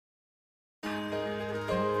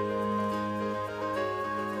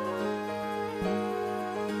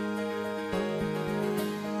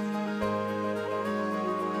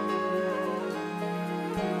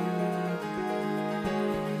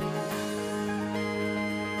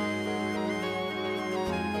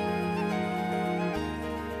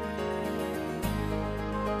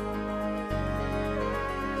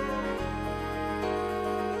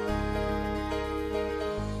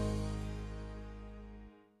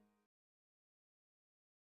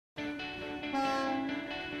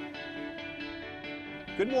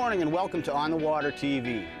Good morning and welcome to On the Water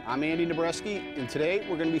TV. I'm Andy Nabreski, and today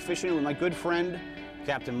we're going to be fishing with my good friend,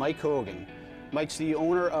 Captain Mike Hogan. Mike's the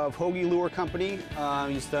owner of Hogy Lure Company.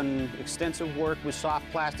 He's done extensive work with soft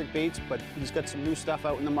plastic baits, but he's got some new stuff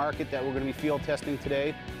out in the market that we're going to be field testing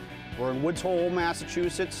today. We're in Woods Hole,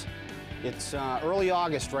 Massachusetts. It's early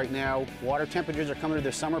August right now. Water temperatures are coming to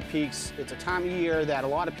their summer peaks. It's a time of year that a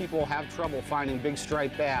lot of people have trouble finding big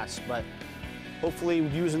striped bass, but hopefully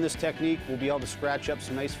using this technique we'll be able to scratch up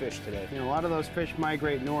some nice fish today. You know, a lot of those fish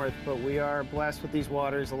migrate north, but we are blessed with these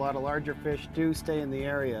waters. A lot of larger fish do stay in the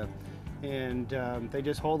area, and they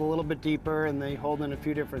just hold a little bit deeper and they hold in a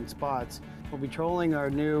few different spots. We'll be trolling our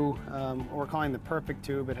new, what we're calling the perfect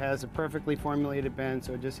tube. It has a perfectly formulated bend,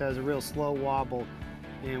 so it just has a real slow wobble.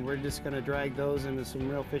 And we're just going to drag those into some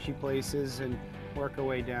real fishy places and work our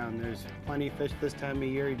way down. There's plenty of fish this time of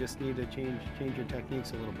year. You just need to change your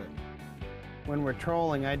techniques a little bit. When we're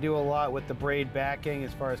trolling, I do a lot with the braid backing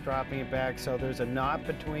as far as dropping it back. So there's a knot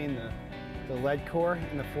between the lead core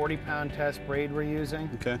and the 40-pound test braid we're using.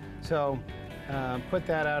 Okay. So put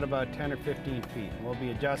that out about 10 or 15 feet. We'll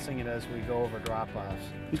be adjusting it as we go over drop-offs.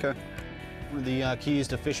 Okay. One of the keys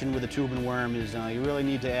to fishing with a tube and worm is you really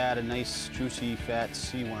need to add a nice, juicy, fat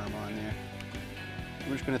sea worm on there.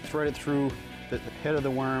 We're just going to thread it through the head of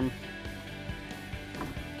the worm.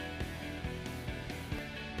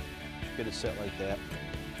 Just get it set like that.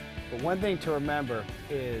 But one thing to remember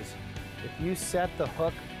is if you set the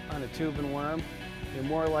hook on a tube and worm, you're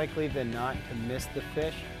more likely than not to miss the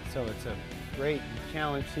fish. So it's a great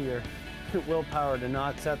challenge to your willpower to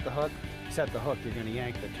not set the hook. Set the hook, you're going to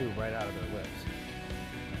yank the tube right out of their lips.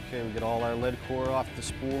 Okay, we get all our lead core off the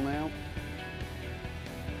spool now.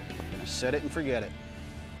 Set it and forget it.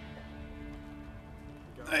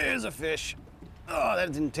 There's a fish. Oh,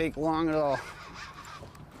 that didn't take long at all.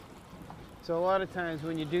 So a lot of times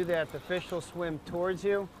when you do that, the fish will swim towards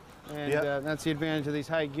you, and that's the advantage of these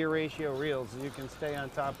high gear ratio reels, is you can stay on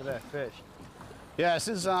top of that fish. Yeah, this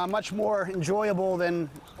is much more enjoyable than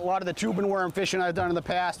a lot of the tube and worm fishing I've done in the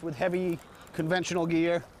past with heavy conventional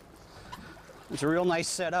gear. It's a real nice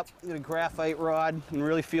setup. Get a graphite rod and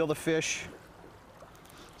really feel the fish.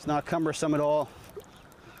 It's not cumbersome at all.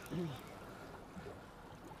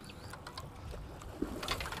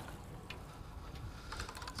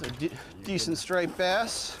 It's a decent striped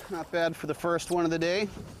bass. Not bad for the first one of the day.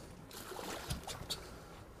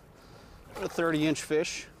 A 30-inch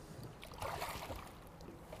fish.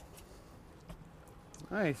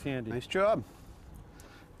 Nice, Andy. Nice job.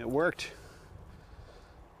 It worked.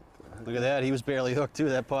 Look at that, he was barely hooked too.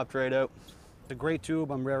 That popped right out. It's a great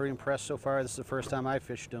tube. I'm very impressed so far. This is the first time I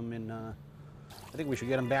fished him, and I think we should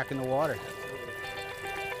get him back in the water.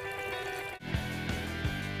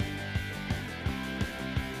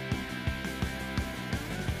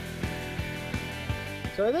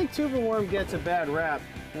 So I think tube and worm gets a bad rap.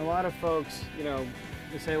 And a lot of folks, you know,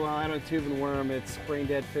 they say, well, I don't tube and worm, it's brain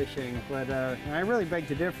dead fishing. But I really beg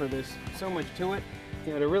to differ. There's so much to it.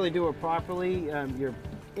 You know, to really do it properly, you're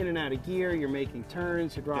in and out of gear, you're making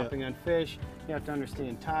turns, you're dropping on fish. You have to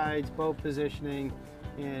understand tides, boat positioning,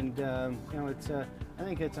 and you know, I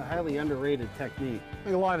think it's a highly underrated technique. I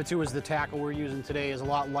think a lot of it too is the tackle we're using today is a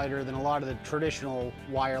lot lighter than a lot of the traditional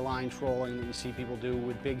wireline trolling that you see people do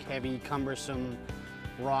with big, heavy, cumbersome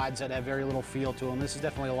rods that have very little feel to them. This is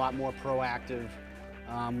definitely a lot more proactive.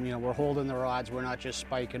 You know, we're holding the rods, we're not just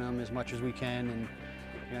spiking them as much as we can, and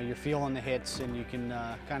you know, you're feeling the hits, and you can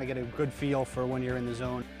kind of get a good feel for when you're in the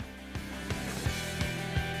zone.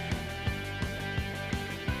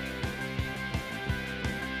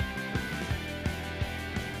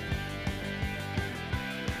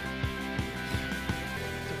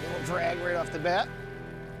 Took a little drag right off the bat.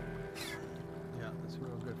 Yeah, that's a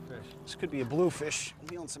real good fish. This could be a bluefish. I'm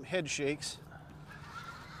feeling some head shakes.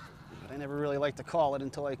 I never really like to call it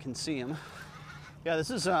until I can see him. Yeah,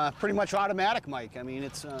 this is pretty much automatic, Mike. I mean,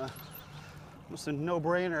 it's almost a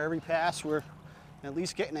no-brainer. Every pass we're at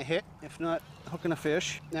least getting a hit, if not hooking a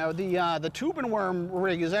fish. Now, the tube and worm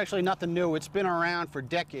rig is actually nothing new. It's been around for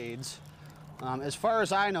decades. As far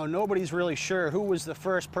as I know, nobody's really sure who was the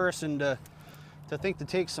first person to think to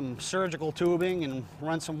take some surgical tubing and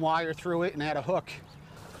run some wire through it and add a hook.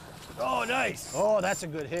 Oh, nice. Oh, that's a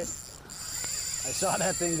good hit. I saw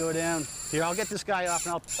that thing go down. Here, I'll get this guy off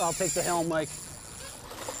and I'll take the helm, Mike.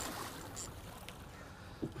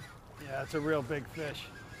 Yeah, it's a real big fish.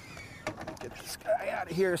 Get this guy out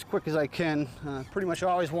of here as quick as I can. Pretty much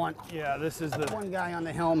always want this is the one guy on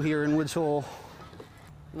the helm here in Woods Hole.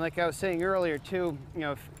 Like I was saying earlier too, you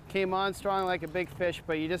know, came on strong like a big fish,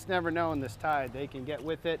 but you just never know in this tide. They can get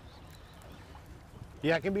with it.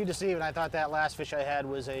 Yeah, it can be deceiving. I thought that last fish I had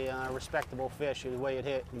was a respectable fish, the way it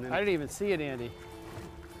hit. And then, I didn't even see it, Andy.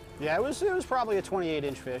 yeah, it was probably a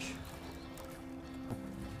 28-inch fish.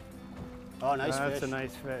 Oh, nice fish. That's a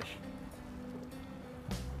nice fish.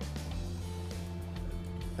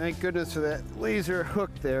 Thank goodness for that laser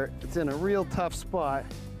hook there. It's in a real tough spot.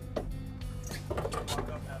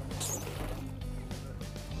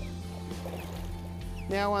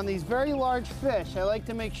 Now on these very large fish, I like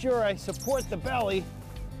to make sure I support the belly.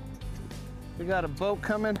 We got a boat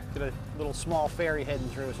coming. Got a little small ferry heading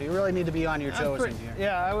through, so you really need to be on your toes in here.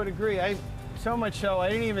 Yeah, I would agree. So much so, I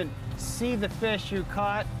didn't even see the fish you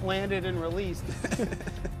caught, landed, and released.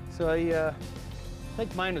 So I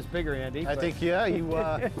think mine was bigger, Andy. I think, yeah, you.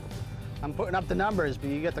 I'm putting up the numbers, but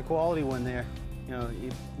you get the quality one there. You know,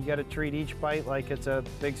 you got to treat each bite like it's a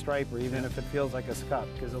big striper, even if it feels like a scup,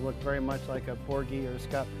 because it looked very much like a porgy or a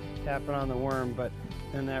scup tapping on the worm. But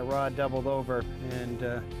then that rod doubled over, and you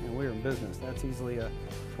know, we were in business. That's easily a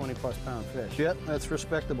 20-plus pound fish. Yep, that's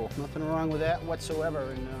respectable. Nothing wrong with that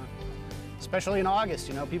whatsoever. And especially in August,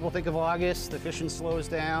 you know, people think of August, the fishing slows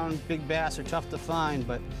down. Big bass are tough to find,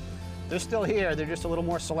 but they're still here. They're just a little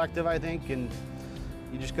more selective, I think, and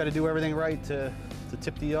you just got to do everything right to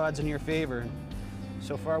tip the odds in your favor. And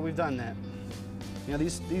so far, we've done that. You know,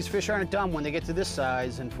 these fish aren't dumb when they get to this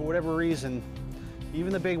size, and for whatever reason,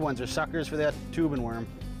 even the big ones are suckers for that tubing worm.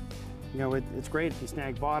 You know, it's great if you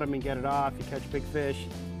snag bottom and get it off, you catch big fish.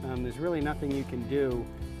 There's really nothing you can do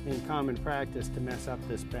in common practice to mess up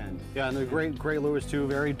this bend. Yeah, and they're great lures too,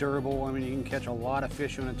 very durable. I mean, you can catch a lot of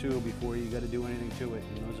fish on a tube before you got to do anything to it.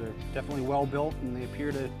 And those are definitely well built, and they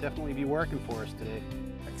appear to definitely be working for us today.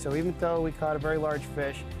 So even though we caught a very large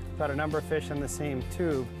fish, caught a number of fish on the same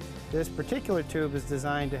tube, this particular tube is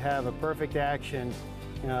designed to have a perfect action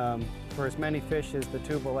for as many fish as the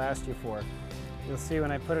tube will last you for. You'll see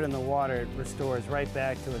when I put it in the water, it restores right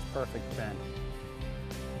back to its perfect bend.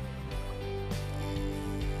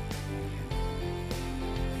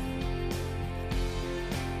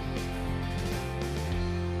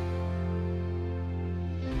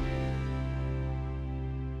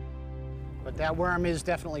 But that worm is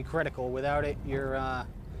definitely critical. Without it, you're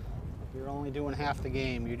only doing half the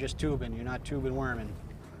game. You're just tubing. You're not tubing worming.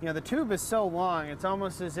 You know, the tube is so long, it's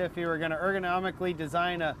almost as if you were going to ergonomically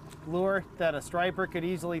design a lure that a striper could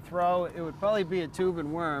easily throw. It would probably be a tube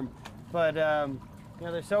and worm, but you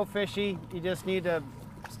know, they're so fishy, you just need to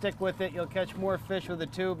stick with it. You'll catch more fish with a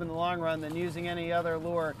tube in the long run than using any other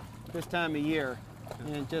lure this time of year.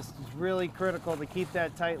 And it just is really critical to keep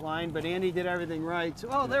that tight line, but Andy did everything right. So,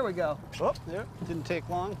 oh, there we go. Oh, there, didn't take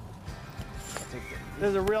long. This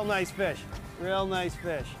is a real nice fish, real nice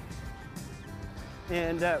fish.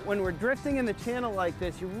 And when we're drifting in the channel like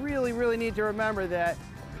this, you really, really need to remember that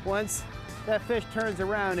once that fish turns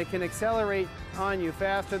around, it can accelerate on you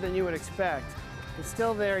faster than you would expect. It's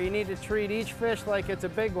still there. You need to treat each fish like it's a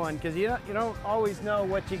big one, because you don't always know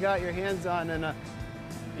what you got your hands on. And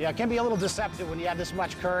yeah, it can be a little deceptive when you have this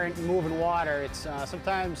much current and moving water. It's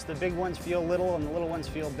sometimes the big ones feel little and the little ones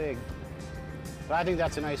feel big. But I think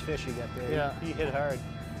that's a nice fish you got there. Yeah. He hit hard.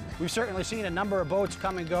 We've certainly seen a number of boats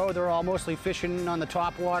come and go. They're all mostly fishing on the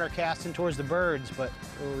top water, casting towards the birds, but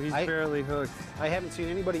oh, he's barely hooked. I haven't seen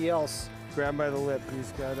anybody else. Grab by the lip.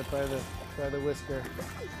 He's got it by the whisker.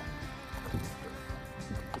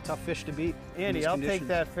 It's a tough fish to beat. Andy, I'll take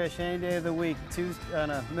that fish any day of the week.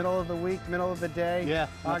 Middle of the week, middle of the day. Yeah.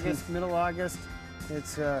 August, middle August.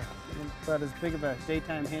 It's about as big of a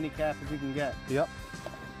daytime handicap as you can get. Yep.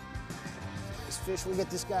 This fish, we'll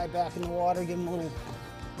get this guy back in the water, give him a little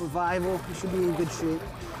revival. He should be in good shape.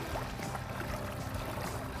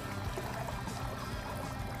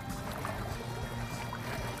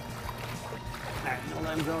 All right, no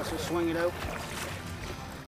let him go, so swing it out.